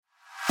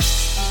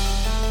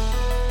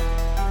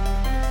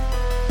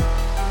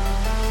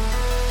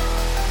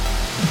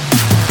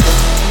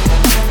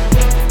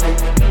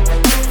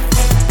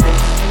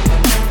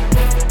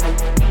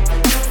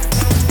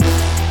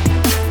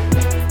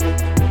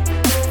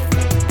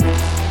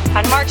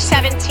March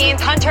 17th,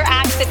 Hunter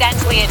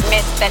accidentally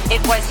admits that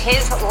it was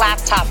his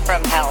laptop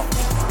from hell.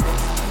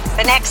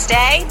 The next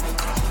day,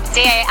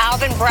 DA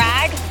Alvin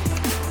Bragg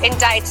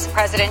indicts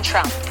President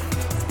Trump.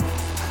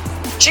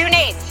 June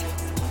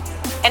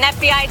 8th, an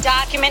FBI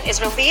document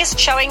is released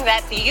showing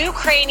that the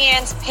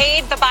Ukrainians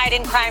paid the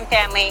Biden crime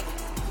family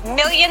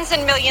millions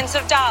and millions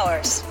of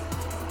dollars.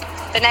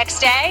 The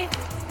next day,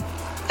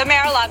 the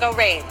Mar-a-Lago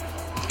raid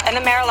and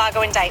the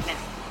Mar-a-Lago indictment.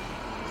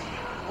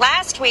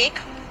 Last week,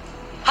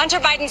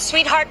 Hunter Biden's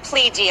sweetheart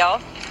plea deal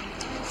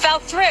fell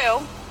through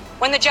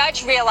when the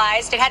judge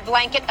realized it had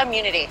blanket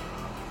immunity.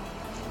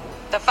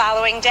 The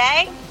following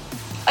day,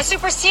 a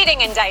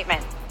superseding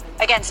indictment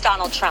against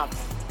Donald Trump.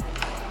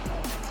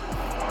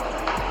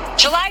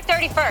 July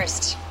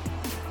 31st,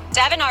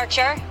 Devin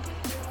Archer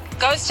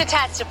goes to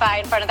testify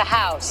in front of the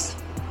House.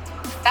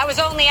 That was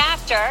only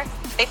after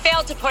they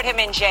failed to put him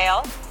in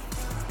jail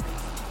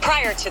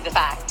prior to the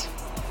fact.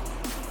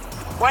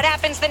 What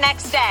happens the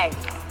next day?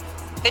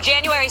 The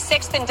January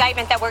 6th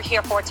indictment that we're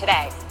here for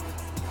today.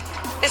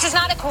 This is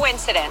not a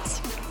coincidence.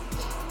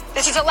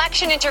 This is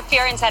election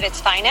interference at its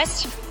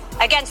finest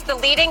against the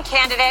leading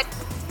candidate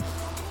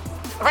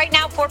right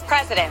now for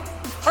president,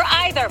 for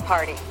either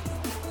party.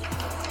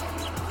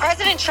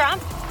 President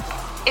Trump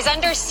is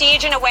under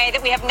siege in a way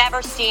that we have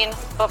never seen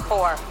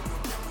before.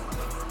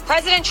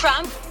 President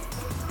Trump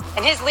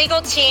and his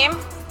legal team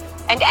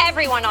and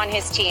everyone on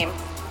his team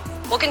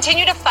will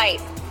continue to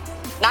fight,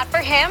 not for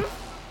him,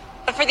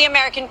 but for the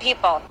American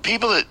people.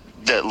 People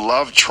that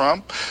love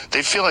Trump,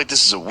 they feel like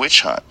this is a witch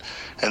hunt,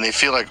 and they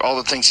feel like all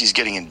the things he's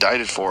getting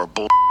indicted for are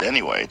bull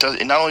anyway.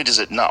 Not only does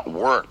it not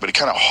work, but it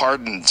kind of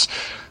hardens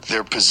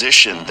their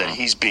position that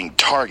he's being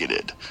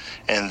targeted,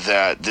 and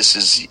that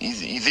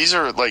these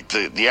are like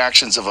the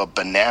actions of a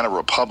banana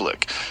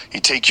republic.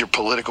 You take your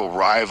political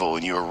rival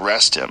and you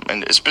arrest him,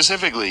 and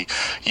specifically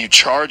you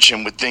charge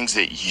him with things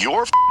that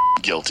you're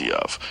guilty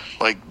of,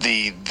 like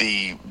the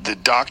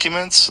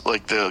documents,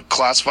 like the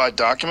classified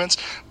documents.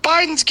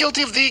 Biden's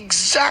guilty of the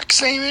exact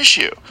same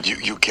issue.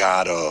 You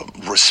gotta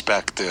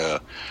respect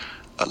the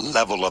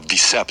level of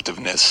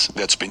deceptiveness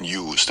that's been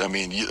used. I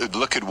mean,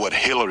 look at what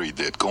Hillary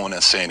did, going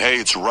and saying, hey,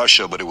 it's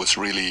Russia, but it was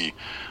really,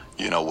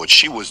 what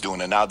she was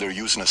doing, and now they're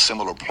using a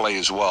similar play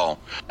as well.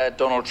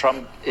 Donald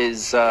Trump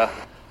is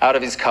out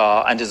of his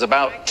car and is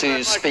about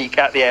to speak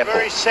at the airport.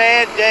 Very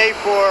sad day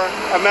for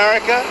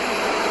America,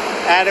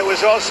 and it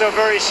was also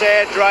very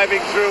sad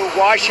driving through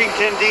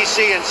Washington,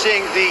 D.C. and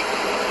seeing the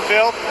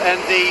filth and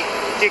the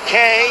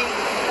decay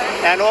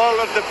and all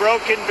of the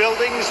broken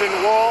buildings and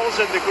walls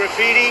and the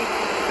graffiti.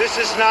 This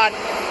is not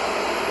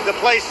the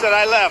place that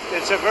I left.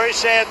 It's a very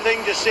sad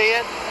thing to see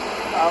it.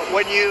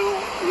 When you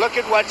look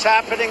at what's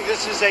happening,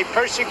 this is a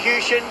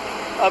persecution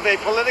of a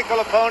political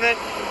opponent.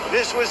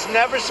 This was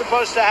never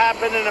supposed to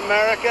happen in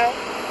America.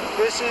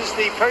 This is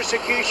the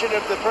persecution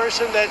of the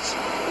person that's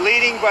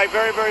leading by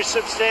very, very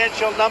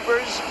substantial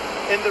numbers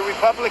in the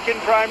Republican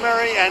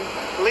primary and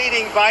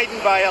leading Biden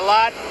by a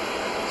lot.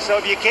 So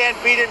if you can't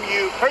beat him,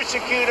 you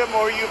persecute him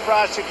or you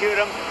prosecute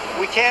him.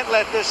 We can't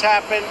let this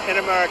happen in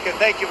America.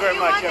 Thank you very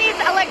much. Do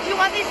you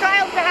want these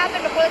trials to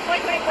happen before the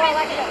 2024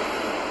 election?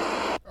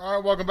 All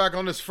right, welcome back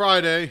on this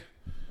Friday.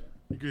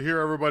 You can hear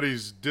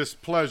everybody's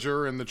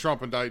displeasure in the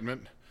Trump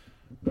indictment.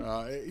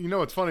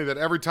 It's funny that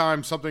every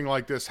time something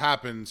like this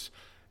happens,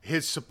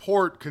 his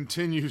support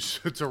continues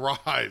to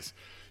rise.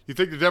 You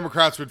think the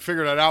Democrats would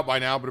figure that out by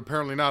now, but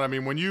apparently not. I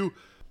mean, when you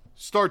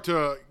start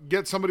to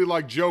get somebody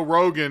like Joe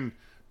Rogan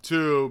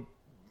to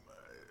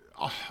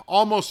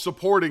almost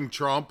supporting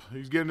Trump,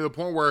 he's getting to the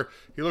point where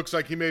he looks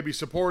like he may be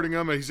supporting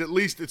him, and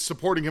it's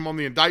supporting him on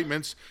the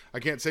indictments. I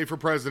can't say for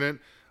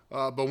president,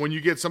 but when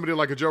you get somebody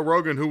like a Joe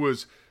Rogan who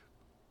was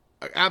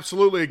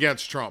absolutely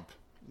against Trump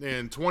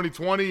in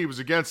 2020, he was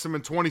against him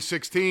in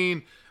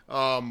 2016,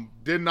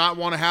 did not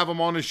want to have him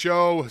on his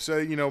show,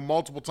 say,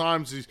 multiple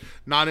times he's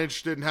not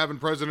interested in having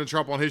President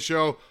Trump on his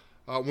show.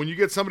 When you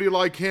get somebody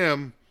like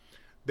him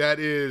that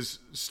is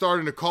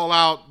starting to call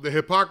out the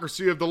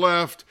hypocrisy of the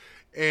left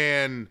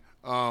and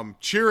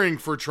cheering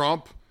for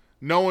Trump,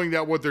 knowing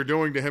that what they're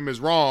doing to him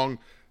is wrong,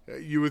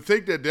 you would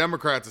think that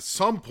Democrats at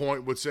some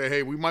point would say,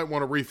 hey, we might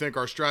want to rethink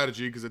our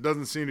strategy because it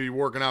doesn't seem to be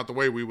working out the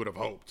way we would have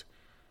hoped.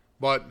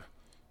 But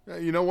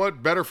you know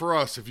what? Better for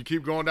us. If you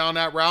keep going down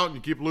that route and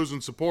you keep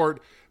losing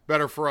support,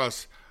 better for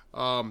us.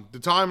 The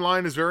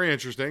timeline is very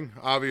interesting,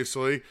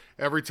 obviously.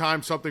 Every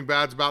time something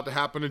bad's about to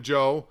happen to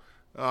Joe,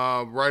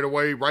 right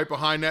away, right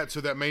behind that,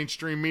 so that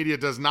mainstream media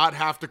does not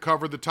have to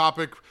cover the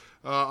topic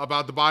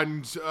about the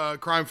Biden's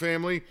crime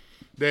family,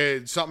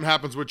 something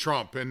happens with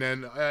Trump, and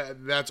then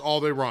that's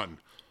all they run.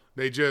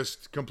 They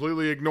just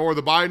completely ignore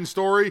the Biden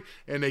story,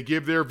 and they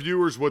give their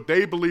viewers what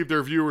they believe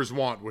their viewers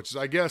want, which is,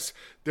 I guess,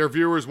 their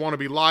viewers want to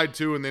be lied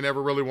to, and they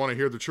never really want to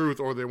hear the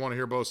truth, or they want to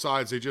hear both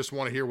sides. They just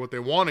want to hear what they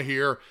want to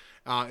hear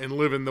and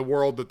live in the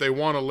world that they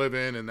want to live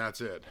in, and that's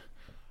it.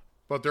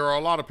 But there are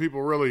a lot of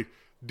people really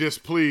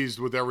displeased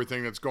with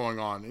everything that's going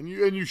on, and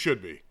you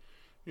should be.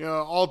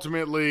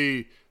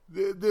 Ultimately,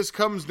 this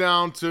comes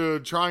down to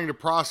trying to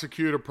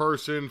prosecute a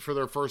person for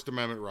their First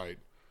Amendment right.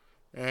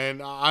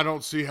 and I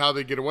don't see how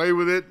they get away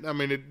with it. I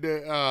mean,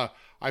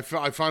 I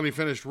finally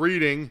finished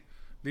reading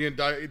the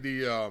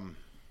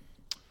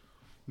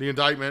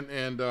indictment,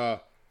 and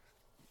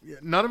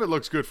none of it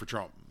looks good for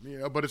Trump.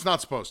 But it's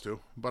not supposed to.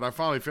 But I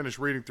finally finished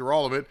reading through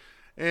all of it,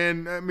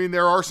 and I mean,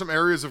 there are some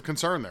areas of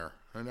concern there.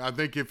 And I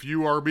think if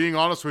you are being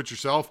honest with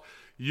yourself,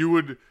 you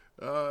would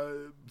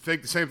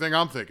think the same thing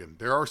I'm thinking.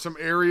 There are some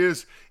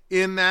areas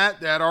in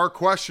that are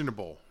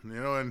questionable.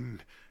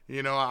 And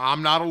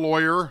I'm not a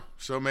lawyer,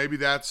 so maybe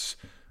that's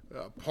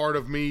part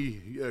of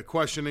me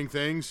questioning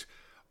things.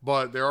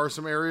 But there are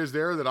some areas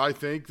there that I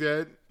think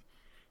that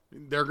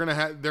they're gonna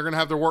have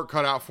their work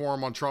cut out for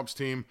them on Trump's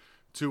team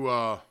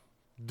to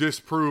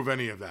disprove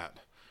any of that.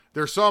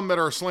 There's some that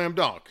are a slam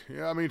dunk.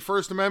 I mean,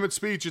 First Amendment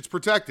speech, it's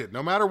protected.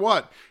 No matter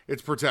what,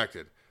 it's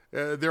protected.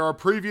 There are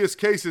previous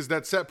cases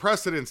that set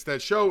precedents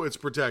that show it's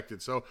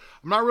protected. So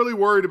I'm not really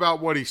worried about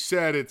what he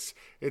said. It's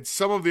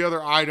some of the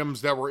other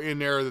items that were in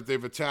there that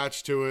they've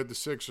attached to it, the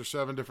 6 or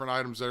 7 different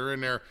items that are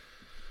in there,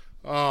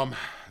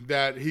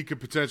 that he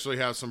could potentially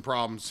have some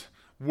problems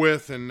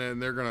with, and then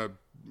they're gonna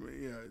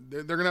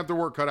have the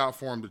work cut out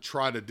for him to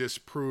try to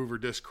disprove or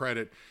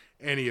discredit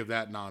any of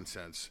that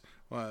nonsense.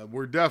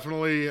 We're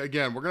definitely,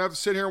 again, we're going to have to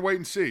sit here and wait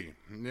and see.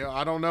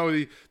 I don't know.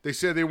 They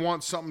said they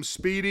want something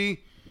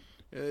speedy.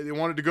 They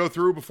wanted to go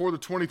through before the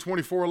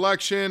 2024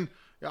 election.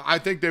 I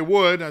think they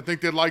would. I think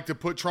they'd like to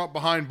put Trump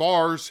behind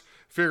bars,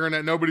 figuring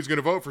that nobody's going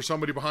to vote for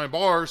somebody behind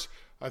bars.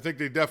 I think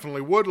they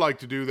definitely would like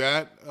to do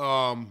that.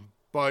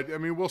 But, I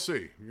mean, we'll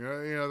see.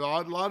 A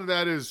lot of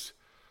that is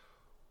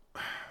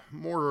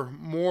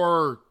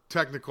more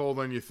technical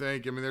than you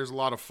think. I mean, there's a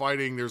lot of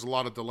fighting. There's a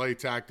lot of delay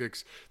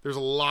tactics. There's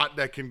a lot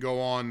that can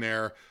go on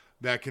there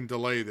that can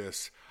delay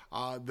this.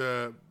 Let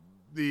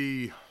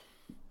me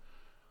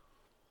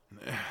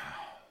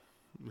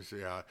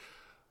see.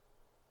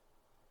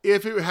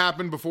 If it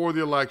happened before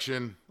the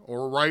election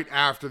or right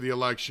after the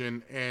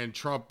election, and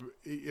Trump,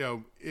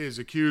 is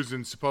accused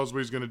and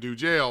supposedly is going to do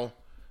jail,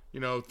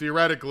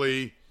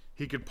 theoretically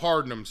he could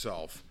pardon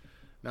himself.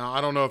 Now,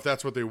 I don't know if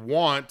that's what they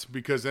want,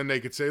 because then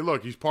they could say,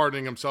 look, he's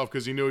pardoning himself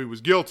because he knew he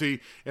was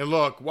guilty. And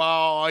look,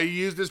 well, he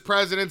used his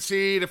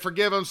presidency to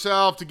forgive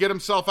himself, to get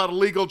himself out of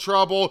legal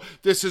trouble.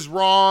 This is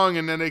wrong.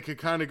 And then they could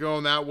kind of go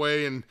in that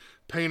way and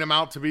paint him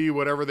out to be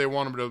whatever they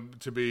want him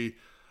to be.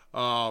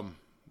 But,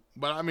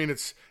 I mean,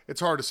 it's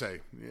hard to say.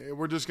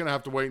 We're just going to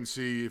have to wait and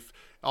see if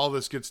all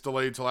this gets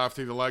delayed till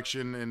after the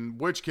election, in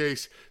which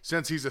case,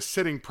 since he's a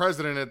sitting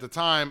president at the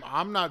time,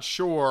 I'm not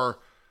sure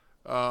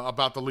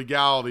about the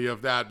legality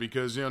of that,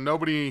 because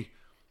nobody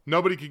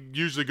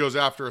usually goes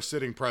after a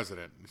sitting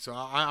president. So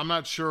I'm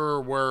not sure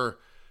where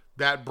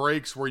that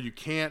breaks, where you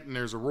can't, and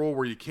there's a rule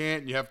where you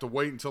can't. You have to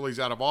wait until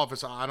he's out of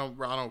office. I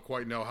don't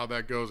quite know how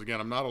that goes.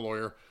 Again, I'm not a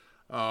lawyer.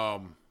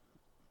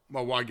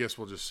 Well, I guess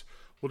we'll just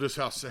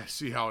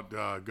see how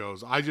it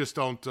goes. I just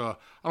don't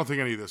think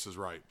any of this is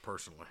right,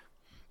 personally,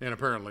 and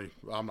apparently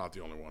I'm not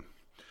the only one.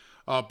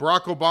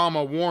 Barack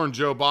Obama warned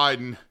Joe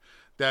Biden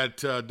that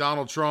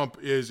Donald Trump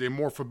is a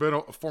more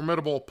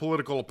formidable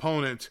political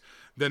opponent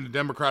than the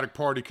Democratic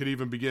Party could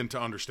even begin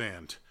to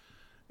understand.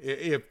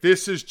 If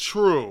this is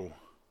true,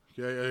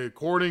 okay,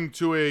 according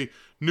to a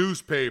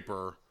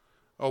newspaper,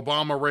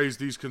 Obama raised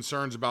these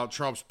concerns about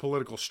Trump's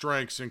political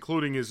strengths,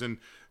 including his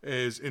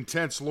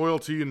intense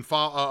loyalty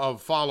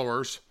of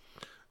followers,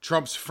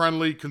 Trump's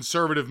friendly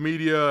conservative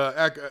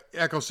media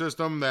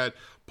ecosystem that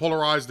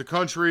polarized the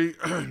country,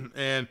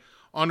 and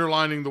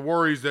underlining the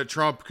worries that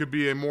Trump could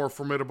be a more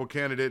formidable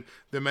candidate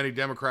than many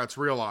Democrats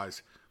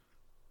realize.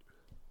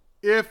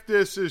 If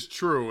this is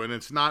true, and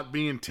it's not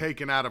being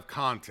taken out of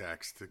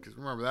context, because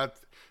remember,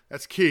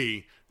 that's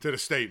key to the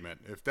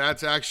statement. If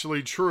that's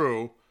actually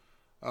true,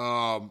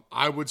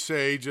 I would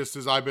say, just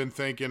as I've been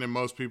thinking and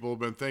most people have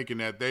been thinking,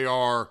 that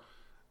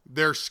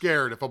they're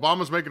scared. If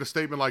Obama's making a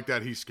statement like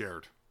that, he's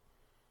scared.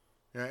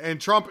 Yeah,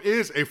 and Trump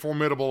is a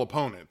formidable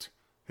opponent.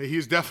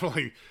 He's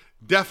definitely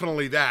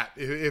that.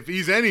 If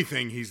he's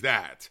anything, he's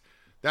that.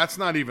 That's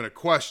not even a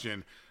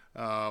question.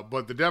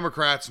 But the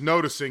Democrats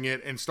noticing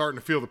it and starting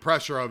to feel the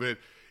pressure of it,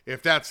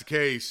 if that's the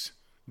case,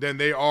 then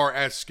they are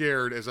as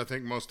scared as I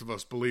think most of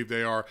us believe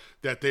they are,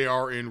 that they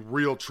are in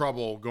real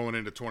trouble going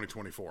into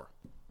 2024.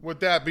 With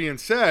that being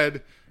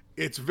said,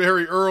 it's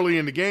very early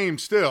in the game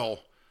still.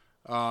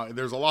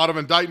 There's a lot of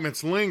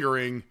indictments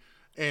lingering,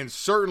 and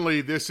certainly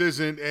this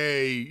isn't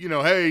a,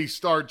 hey,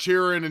 start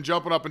cheering and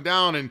jumping up and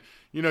down and,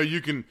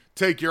 you can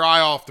take your eye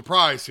off the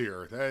prize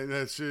here.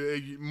 That's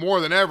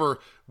more than ever,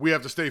 we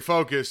have to stay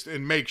focused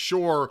and make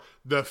sure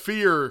the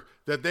fear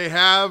that they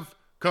have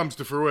comes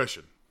to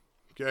fruition.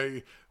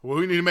 Okay? Well,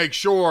 we need to make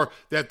sure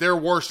that their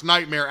worst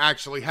nightmare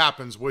actually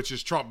happens, which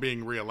is Trump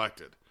being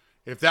reelected.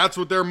 If that's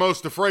what they're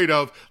most afraid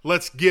of,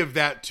 let's give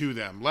that to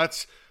them.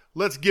 Let's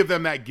give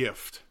them that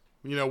gift.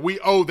 We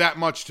owe that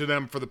much to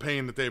them for the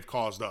pain that they've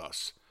caused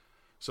us.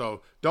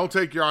 So don't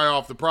take your eye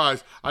off the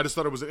prize. I just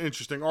thought it was an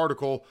interesting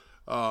article,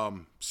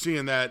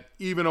 seeing that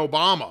even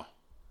Obama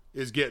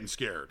is getting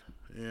scared.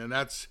 And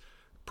that's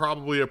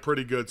probably a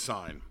pretty good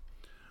sign.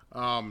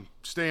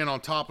 Staying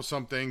on top of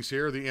some things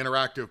here, the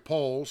interactive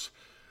polls.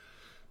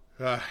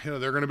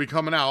 they're going to be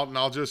coming out, and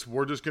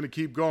we're just going to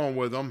keep going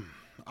with them.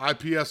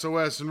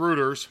 IPSOS and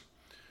Reuters,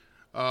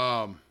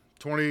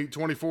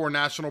 2024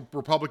 National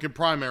Republican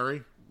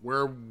Primary.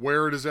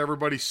 Where does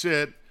everybody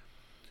sit?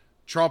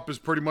 Trump is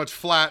pretty much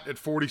flat at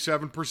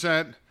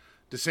 47%.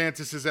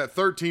 DeSantis is at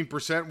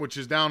 13%, which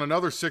is down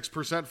another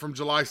 6% from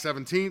July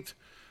 17th.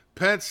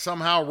 Pence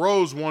somehow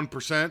rose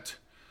 1%.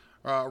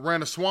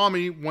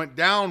 Ramaswamy went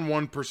down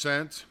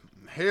 1%.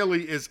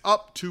 Haley is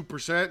up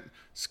 2%.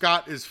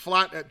 Scott is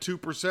flat at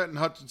 2%, and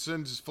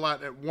Hutchinson is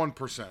flat at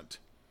 1%.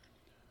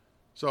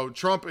 So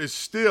Trump is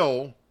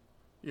still,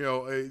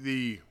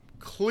 the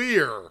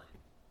clear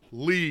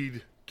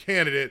lead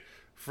candidate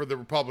for the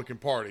Republican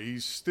Party.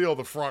 He's still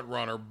the front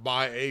runner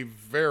by a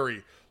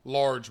very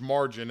large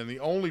margin, and the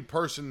only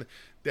person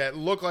that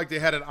looked like they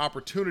had an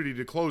opportunity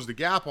to close the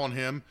gap on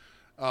him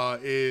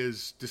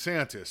is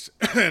DeSantis.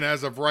 And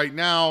as of right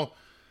now,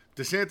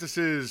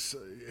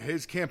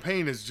 his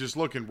campaign is just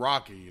looking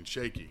rocky and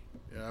shaky.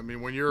 I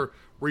mean, when you're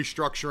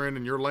restructuring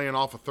and you're laying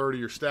off a third of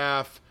your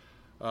staff,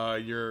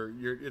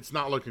 it's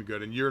not looking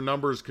good, and your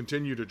numbers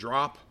continue to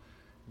drop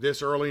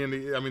this early in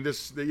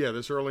this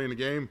early in the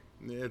game.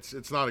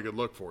 It's not a good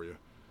look for you.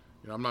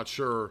 I'm not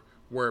sure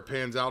where it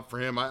pans out for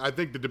him. I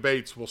think the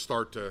debates will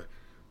start to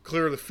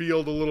clear the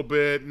field a little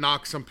bit,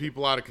 knock some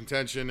people out of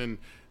contention, and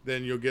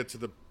then you'll get to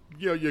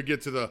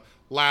the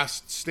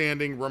last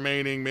standing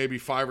remaining maybe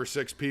 5 or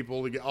 6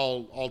 people to get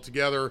all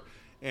together,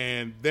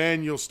 and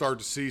then you'll start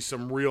to see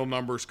some real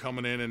numbers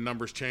coming in and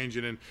numbers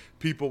changing, and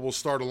people will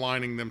start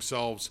aligning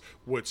themselves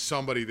with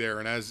somebody there.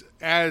 And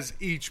as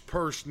each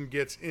person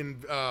gets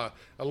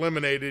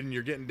eliminated, and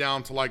you're getting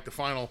down to like the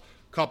final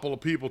couple of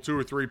people, 2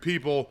 or 3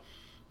 people,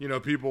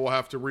 people will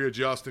have to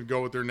readjust and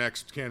go with their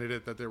next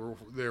candidate that they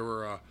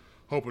were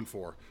hoping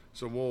for.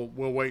 So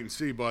we'll wait and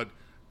see. But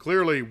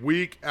clearly,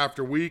 week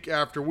after week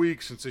after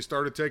week, since they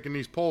started taking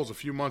these polls a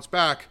few months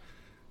back,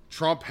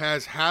 Trump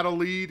has had a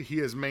lead. He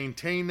has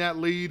maintained that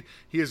lead.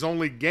 He has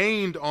only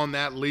gained on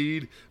that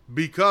lead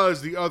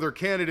because the other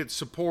candidates'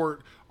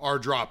 support are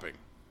dropping.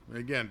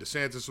 Again,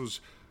 DeSantis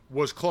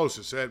was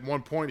closest. At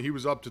one point, he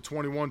was up to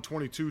 21,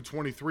 22,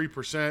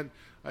 23%.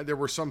 There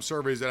were some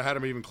surveys that had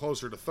him even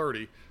closer to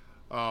 30.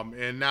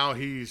 And now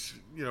he's,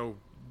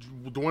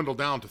 dwindled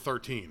down to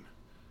 13,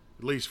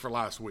 at least for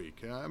last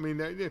week. I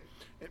mean,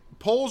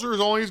 polls are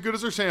only as good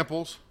as their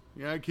samples.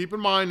 Keep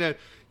in mind that,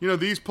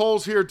 these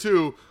polls here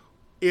too,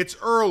 it's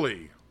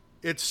early.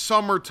 It's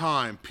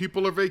summertime.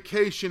 People are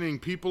vacationing.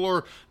 People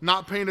are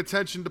not paying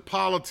attention to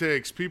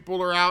politics.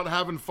 People are out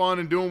having fun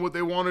and doing what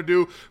they want to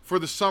do for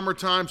the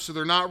summertime, so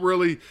they're not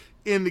really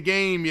in the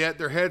game yet.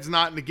 Their head's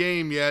not in the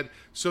game yet.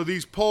 So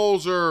these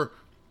polls are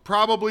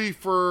probably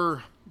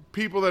for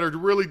people that are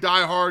really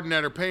diehard and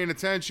that are paying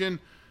attention,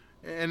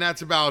 and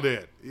that's about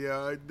it.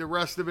 The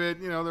rest of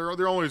it,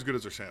 they're only as good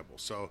as their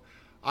samples. So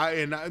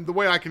the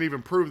way I can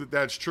even prove that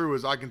that's true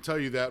is I can tell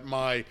you that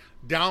my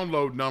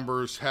download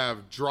numbers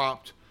have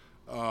dropped,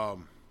 by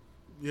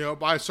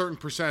a certain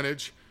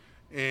percentage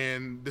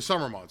in the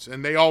summer months,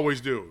 and they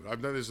always do.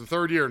 I've done this the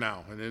 3rd year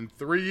now, and in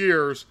 3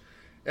 years,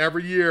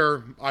 every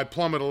year I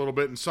plummet a little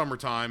bit in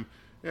summertime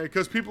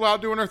because people are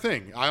out doing their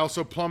thing. I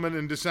also plummet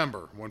in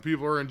December when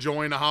people are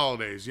enjoying the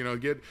holidays.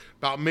 Get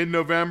about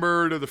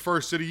mid-November to the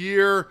first of the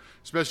year,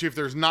 especially if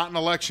there's not an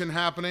election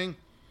happening.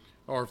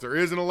 Or if there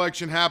is an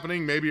election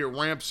happening, maybe it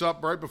ramps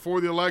up right before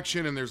the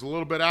election and there's a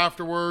little bit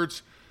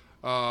afterwards.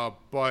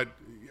 But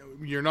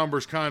your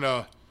numbers kind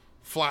of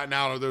flatten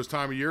out at those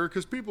time of year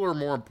because people are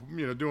more,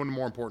 doing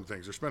more important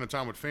things. They're spending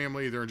time with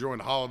family. They're enjoying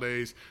the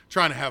holidays,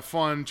 trying to have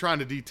fun, trying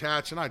to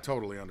detach. And I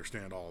totally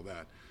understand all of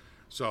that.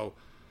 So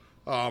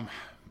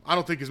I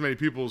don't think as many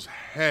people's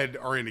head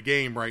are in the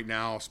game right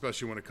now,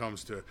 especially when it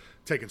comes to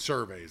taking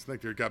surveys. I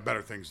think they've got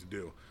better things to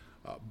do.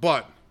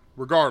 But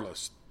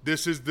regardless,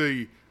 this is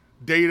the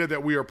data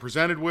that we are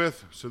presented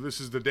with, so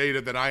this is the data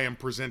that I am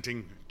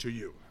presenting to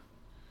you.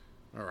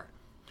 All right.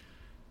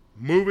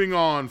 Moving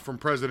on from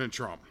President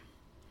Trump.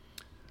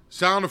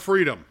 Sound of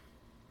Freedom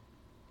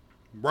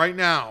right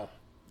now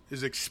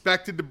is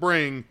expected to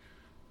bring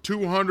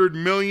 $200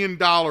 million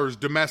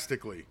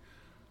domestically.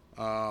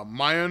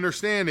 My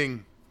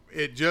understanding,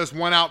 it just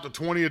went out to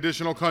 20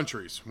 additional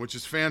countries, which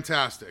is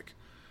fantastic.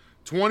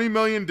 $20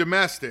 million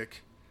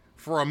domestic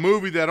for a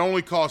movie that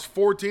only cost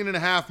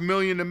 $14.5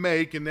 million to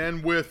make, and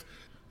then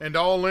and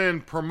all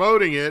in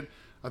promoting it,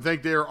 I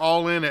think they're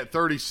all in at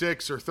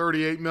 $36 or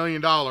 $38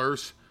 million.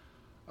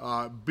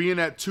 Being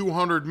at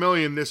 $200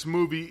 million, this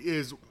movie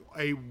is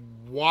a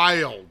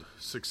wild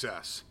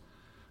success.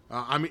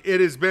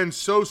 It has been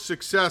so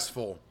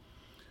successful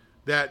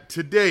that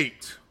to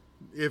date,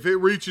 if it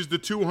reaches the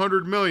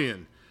 $200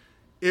 million,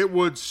 it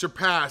would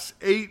surpass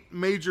 8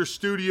 major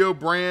studio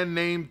brand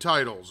name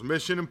titles: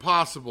 Mission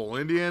Impossible,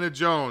 Indiana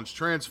Jones,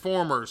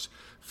 Transformers,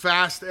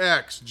 Fast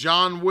X,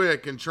 John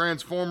Wick, and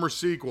Transformers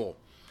sequel,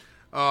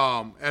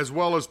 as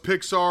well as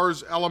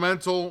Pixar's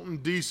Elemental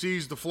and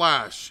DC's The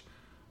Flash.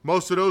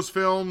 Most of those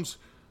films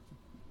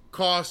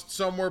cost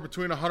somewhere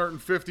between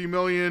 $150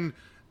 million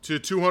to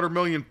 $200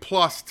 million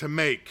plus to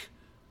make.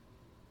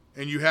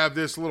 and you have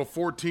this little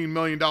 $14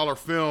 million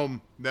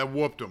film that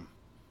whooped them.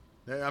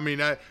 I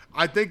mean,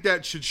 I think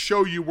that should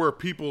show you where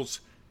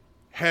people's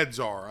heads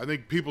are. I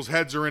think people's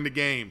heads are in the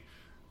game.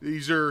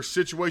 These are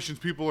situations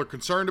people are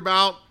concerned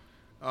about.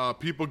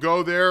 People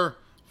go there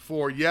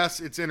for, yes,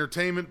 it's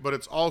entertainment, but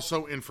it's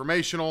also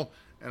informational,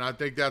 and I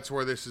think that's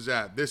where this is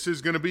at. This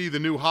is going to be the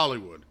new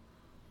Hollywood.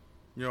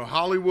 You know,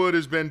 Hollywood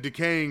has been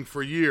decaying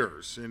for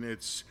years, and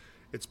it's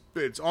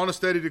on a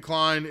steady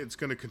decline. It's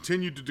going to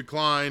continue to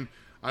decline.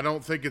 I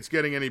don't think it's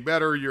getting any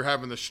better. You're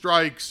having the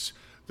strikes.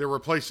 They're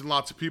replacing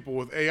lots of people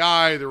with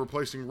AI. They're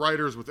replacing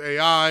writers with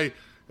AI.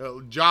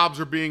 Jobs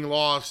are being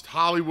lost.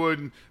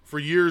 Hollywood, for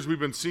years we've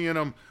been seeing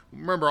them.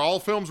 Remember, all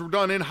films were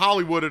done in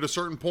Hollywood at a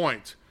certain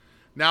point.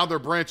 Now they're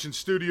branching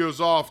studios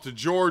off to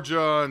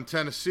Georgia and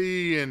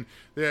Tennessee and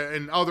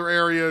other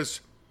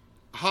areas.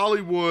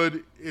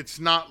 Hollywood, it's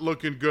not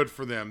looking good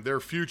for them. Their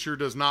future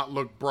does not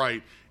look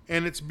bright.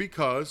 And it's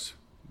because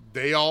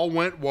they all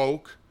went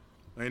woke,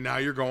 and now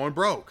you're going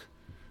broke.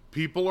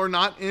 People are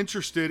not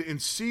interested in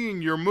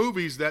seeing your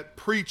movies that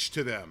preach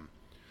to them.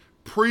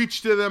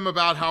 Preach to them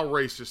about how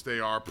racist they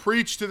are.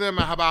 Preach to them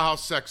about how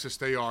sexist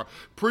they are.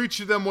 Preach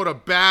to them what a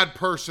bad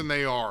person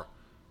they are.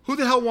 Who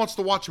the hell wants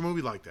to watch a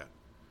movie like that?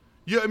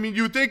 I mean,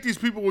 you would think these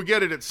people would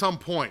get it at some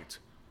point.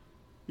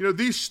 You know,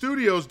 these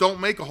studios don't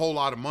make a whole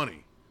lot of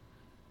money.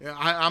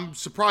 I'm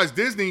surprised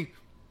Disney,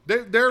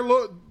 they're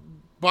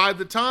by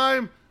the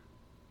time,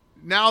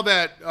 now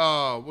that,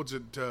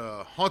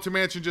 Haunted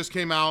Mansion just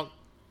came out,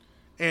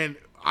 and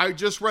I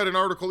just read an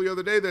article the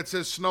other day that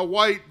says Snow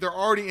White, they're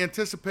already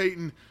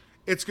anticipating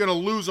it's going to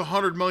lose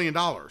 $100 million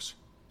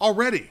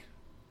already.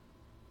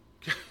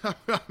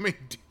 I mean,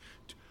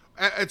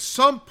 at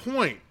some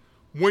point,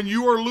 when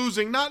you are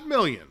losing not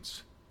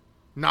millions,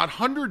 not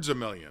hundreds of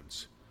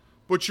millions,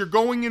 but you're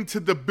going into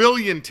the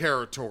billion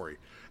territory,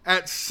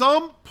 at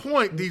some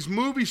point, these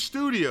movie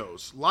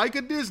studios, like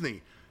a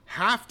Disney,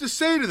 have to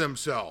say to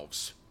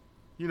themselves,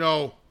 you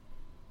know,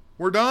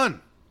 we're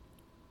done.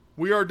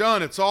 We are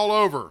done. It's all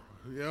over.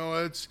 You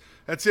know,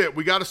 that's it.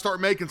 We got to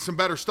start making some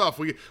better stuff.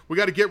 We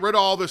got to get rid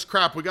of all this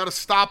crap. We got to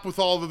stop with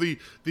all of the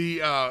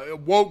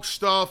woke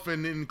stuff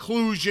and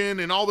inclusion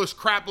and all this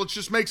crap. Let's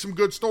just make some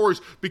good stories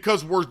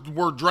because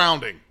we're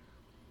drowning.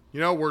 You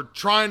know, we're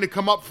trying to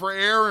come up for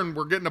air and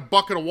we're getting a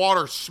bucket of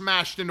water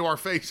smashed into our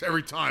face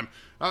every time.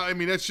 I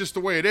mean, that's just the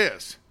way it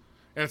is.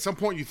 And at some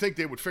point, you think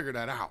they would figure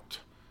that out.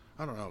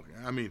 I don't know.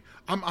 I mean,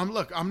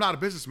 I'm not a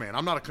businessman.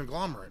 I'm not a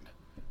conglomerate.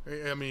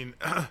 I mean,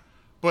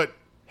 but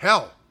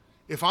hell,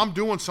 if I'm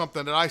doing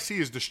something that I see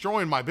is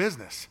destroying my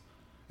business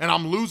and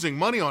I'm losing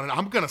money on it,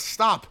 I'm going to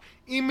stop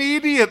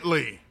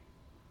immediately.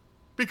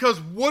 Because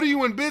what are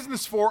you in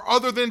business for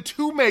other than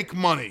to make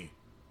money?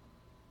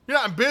 You're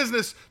not in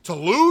business to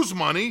lose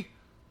money.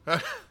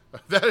 That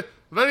doesn't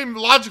even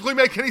logically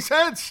make any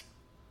sense.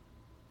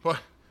 But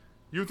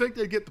you think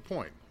they'd get the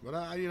point. But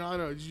I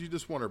know you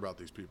just wonder about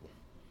these people.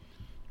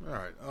 All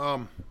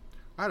right.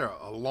 I had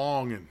a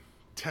long and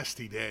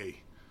testy day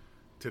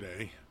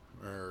today,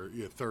 or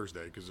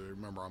Thursday, because I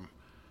remember I'm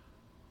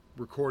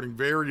recording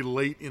very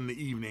late in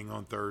the evening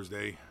on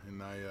Thursday,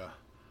 and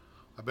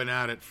I've been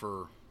at it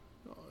for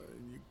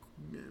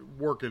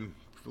working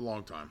for a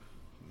long time.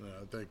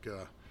 I think.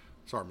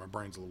 Sorry, my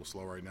brain's a little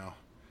slow right now.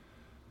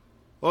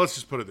 Well, let's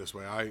just put it this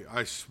way.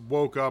 I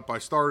woke up. I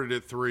started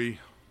at 3,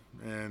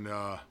 and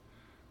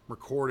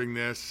recording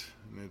this,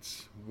 and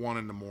it's 1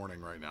 in the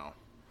morning right now.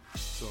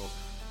 So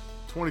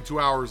 22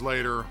 hours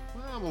later,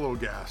 I'm a little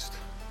gassed.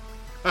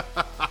 I'm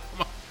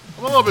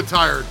a little bit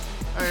tired.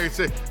 I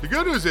say the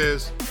good news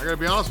is, I gotta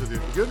be honest with you,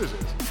 the good news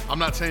is I'm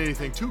not saying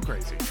anything too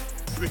crazy.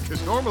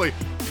 Because normally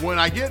when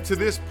I get to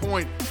this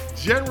point,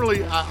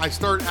 generally I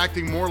start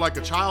acting more like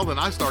a child and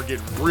I start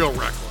getting real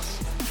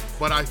reckless.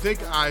 But I think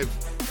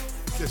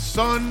the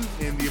sun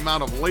and the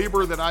amount of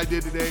labor that I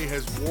did today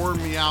has worn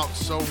me out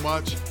so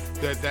much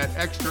that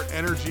extra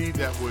energy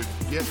that would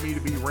get me to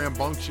be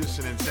rambunctious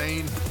and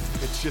insane,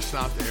 it's just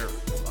not there.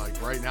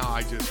 Like right now,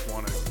 I just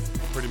want to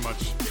pretty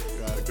much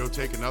go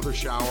take another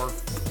shower,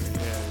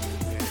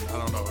 and I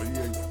don't know,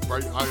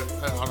 right? I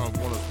don't know, I'm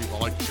one of those people, I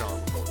like to shower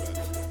before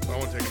bed. But I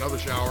want to take another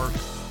shower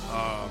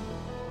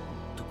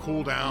to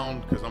cool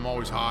down because I'm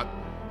always hot,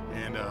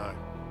 and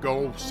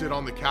go sit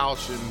on the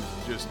couch and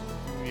just,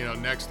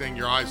 next thing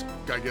your eyes,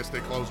 I guess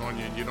they close on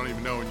you and you don't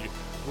even know, and you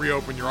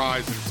reopen your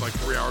eyes and it's like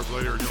 3 hours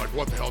later and you're like,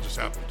 what the hell just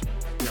happened?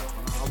 Yeah,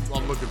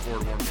 I'm looking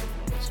forward to one of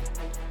those moments.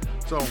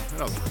 So,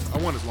 in other words, I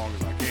went as long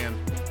as I can.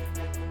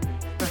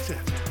 That's it.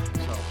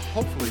 So,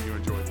 hopefully you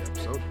enjoyed the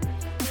episode.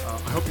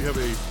 I hope you have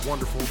a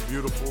wonderful,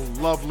 beautiful,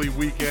 lovely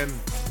weekend.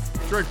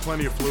 Drink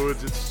plenty of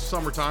fluids. It's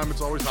summertime.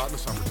 It's always hot in the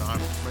summertime.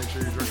 Make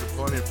sure you drink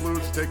plenty of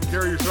fluids. Take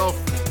care of yourself.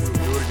 We'll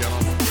do it again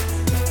on Monday.